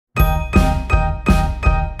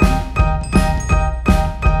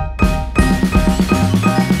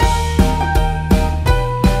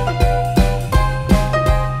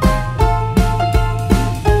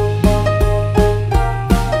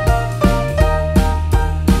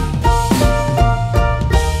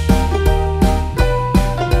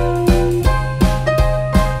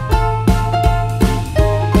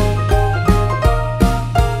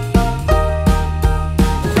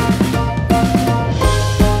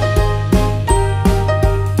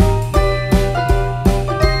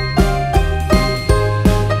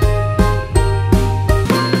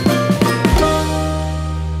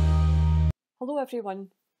everyone,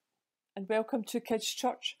 and welcome to Kids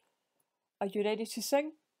Church. Are you ready to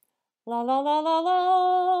sing? La la la la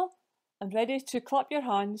la! And ready to clap your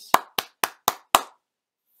hands?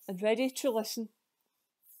 And ready to listen?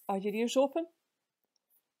 Are your ears open?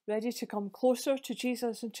 Ready to come closer to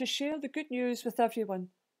Jesus and to share the good news with everyone?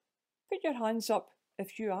 Put your hands up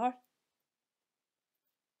if you are.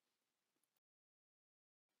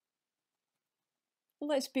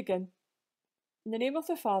 Let's begin. In the name of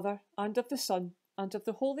the Father, and of the Son, and of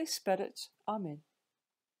the Holy Spirit. Amen.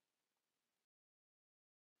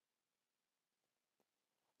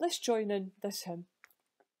 Let's join in this hymn.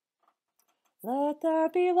 Let there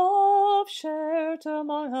be love shared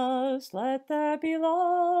among us, let there be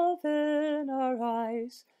love in our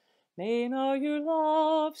eyes. May now your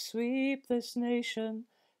love sweep this nation,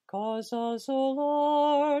 cause us, O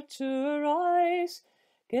Lord, to arise.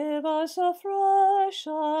 Give us a fresh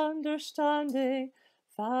understanding,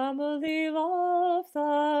 family love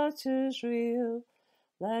that is real.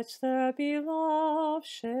 Let there be love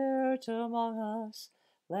shared among us,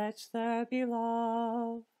 let there be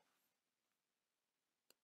love.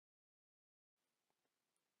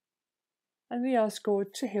 And we ask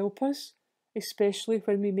God to help us, especially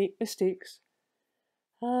when we make mistakes.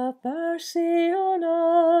 Have mercy on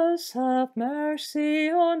us, have mercy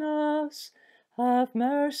on us, have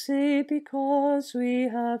mercy because we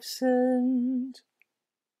have sinned.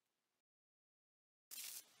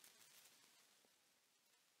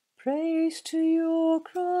 Praise to you, O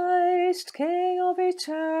Christ, King of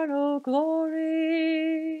eternal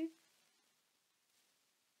glory.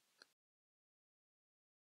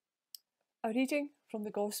 A reading from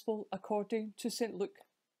the Gospel according to St. Luke.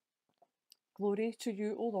 Glory to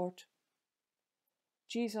you, O Lord.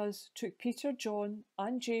 Jesus took Peter, John,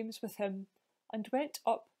 and James with him and went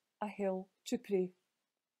up a hill to pray.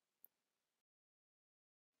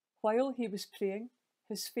 While he was praying,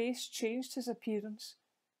 his face changed his appearance,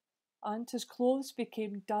 and his clothes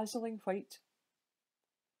became dazzling white.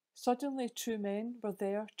 Suddenly 2 men were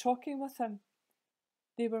there talking with him.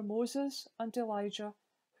 They were Moses and Elijah,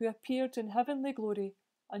 who appeared in heavenly glory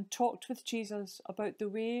and talked with Jesus about the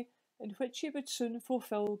way in which he would soon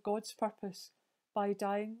fulfill God's purpose by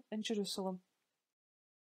dying in Jerusalem.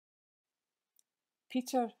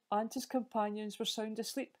 Peter and his companions were sound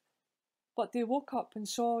asleep, but they woke up and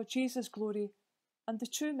saw Jesus' glory and the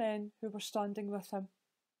 2 men who were standing with him.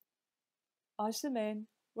 As the men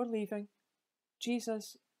were leaving,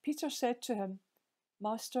 Peter said to him,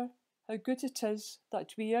 "Master, how good it is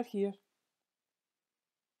that we are here.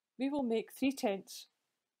 We will make 3 tents,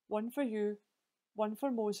 one for you, one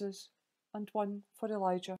for Moses, and one for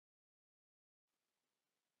Elijah."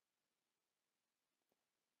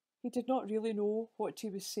 He did not really know what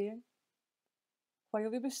he was saying.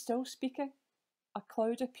 While he was still speaking, a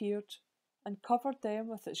cloud appeared and covered them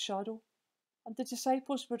with its shadow, and the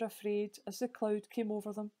disciples were afraid as the cloud came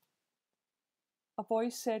over them. A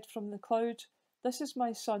voice said from the cloud, "This is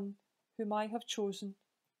my son, whom I have chosen.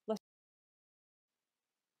 Listen."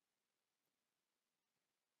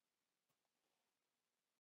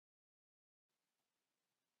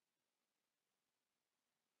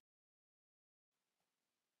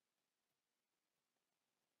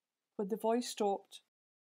 When the voice stopped,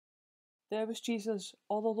 there was Jesus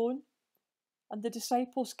all alone, and the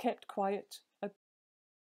disciples kept quiet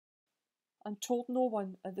and told no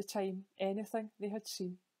one at the time anything they had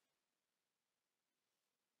seen.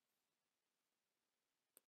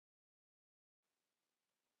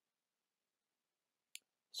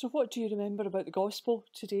 So what do you remember about the Gospel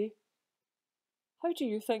today? How do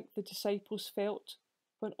you think the disciples felt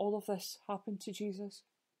when all of this happened to Jesus?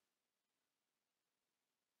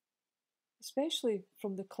 Especially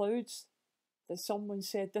from the clouds that someone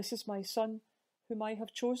said, "This is my son, whom I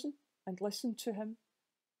have chosen, and listen to him."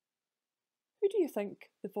 Who do you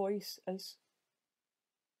think the voice is?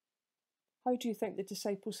 How do you think the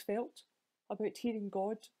disciples felt about hearing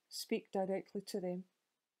God speak directly to them?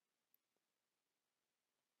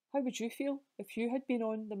 How would you feel if you had been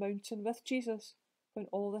on the mountain with Jesus when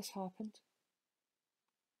all this happened?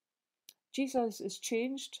 Jesus is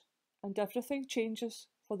changed, and everything changes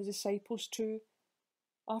for the disciples too.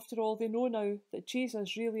 After all, they know now that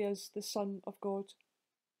Jesus really is the Son of God.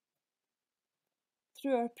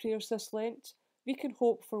 Through our prayers this Lent, we can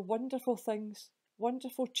hope for wonderful things,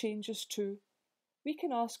 wonderful changes too. We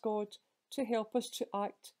can ask God to help us to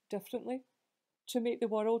act differently, to make the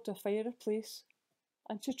world a fairer place,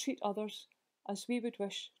 and to treat others as we would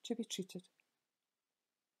wish to be treated.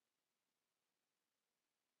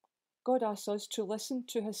 God asks us to listen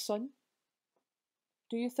to his Son.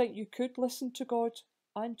 Do you think you could listen to God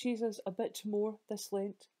and Jesus a bit more this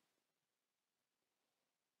Lent?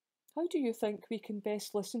 How do you think we can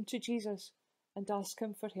best listen to Jesus and ask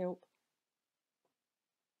him for help?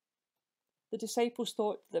 The disciples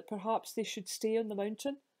thought that perhaps they should stay on the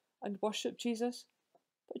mountain and worship Jesus,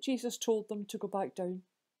 but Jesus told them to go back down.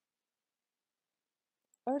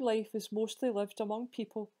 Our life is mostly lived among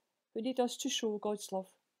people who need us to show God's love.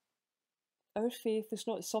 Our faith is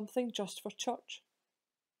not something just for church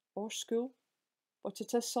or school, but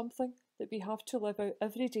it is something that we have to live out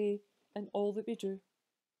every day in all that we do.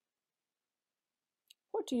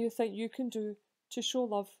 What do you think you can do to show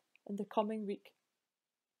love in the coming week?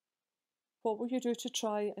 What will you do to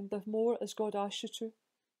try and live more as God asks you to?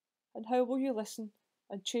 And how will you listen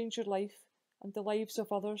and change your life and the lives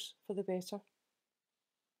of others for the better?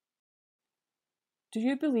 Do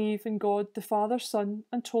you believe in God the Father, Son,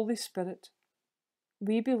 and Holy Spirit?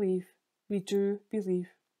 We believe. We do believe.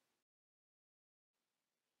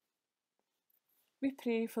 We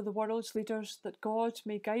pray for the world's leaders that God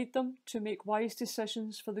may guide them to make wise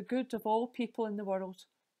decisions for the good of all people in the world.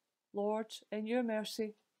 Lord, in your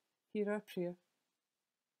mercy, hear our prayer.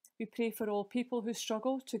 We pray for all people who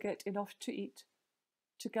struggle to get enough to eat.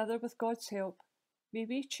 Together with God's help, may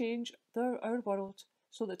we change our world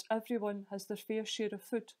so that everyone has their fair share of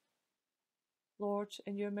food. Lord,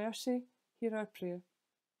 in your mercy, hear our prayer.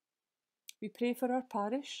 We pray for our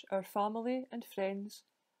parish, our family and friends,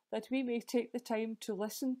 that we may take the time to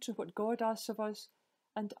listen to what God asks of us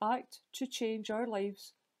and act to change our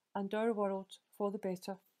lives and our world for the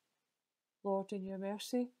better. Lord, in your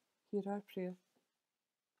mercy, hear our prayer.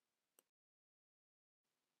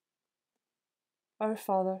 Our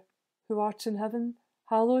Father, who art in heaven,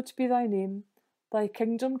 hallowed be thy name. Thy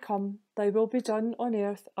kingdom come, thy will be done on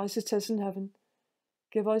earth as it is in heaven.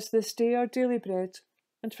 Give us this day our daily bread,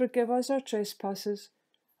 and forgive us our trespasses,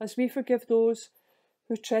 as we forgive those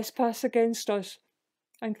who trespass against us.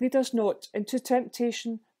 And lead us not into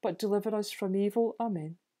temptation, but deliver us from evil.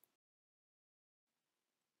 Amen.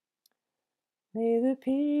 May the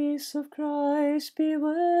peace of Christ be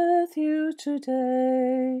with you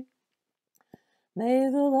today. May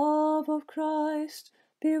the love of Christ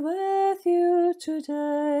be with you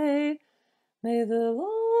today. May the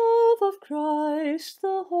love of Christ,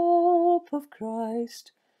 the hope of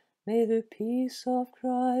Christ, may the peace of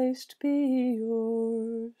Christ be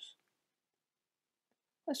yours.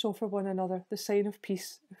 Let's offer one another the sign of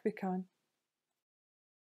peace if we can.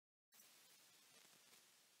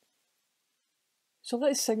 So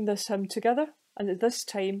let's sing this hymn together, and at this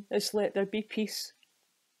time it's Let There Be Peace.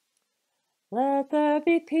 Let there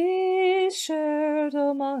be peace shared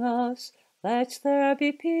among us, let there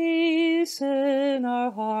be peace in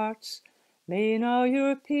our hearts. May now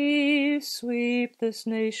your peace sweep this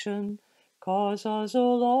nation, cause us,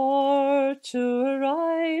 O Lord, to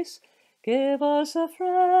arise. Give us a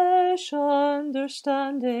fresh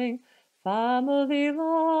understanding, family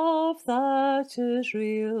love that is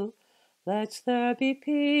real. Let there be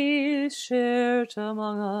peace shared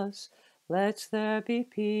among us, let there be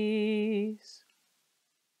peace.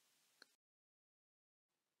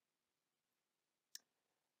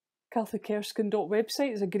 CatholicErskine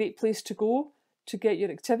website is a great place to go to get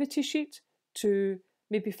your activity sheet, to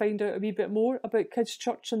maybe find out a wee bit more about Kids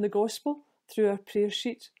Church and the Gospel through our prayer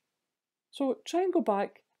sheet. So try and go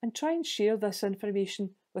back and try and share this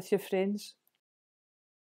information with your friends.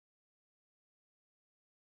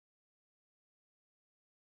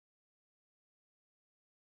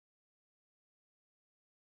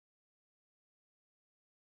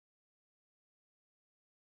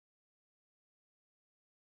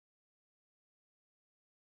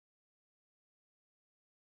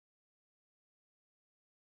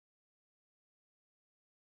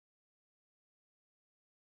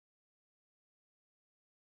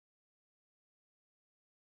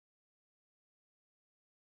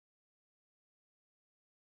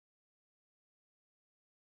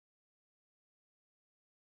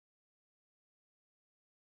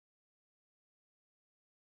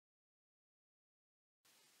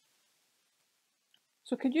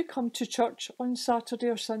 So can you come to church on Saturday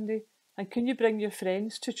or Sunday, and can you bring your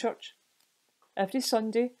friends to church? Every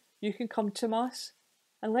Sunday you can come to Mass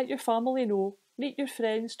and let your family know, meet your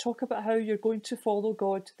friends, talk about how you're going to follow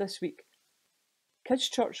God this week. Kids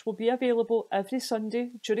Church will be available every Sunday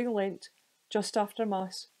during Lent, just after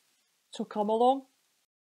Mass. So come along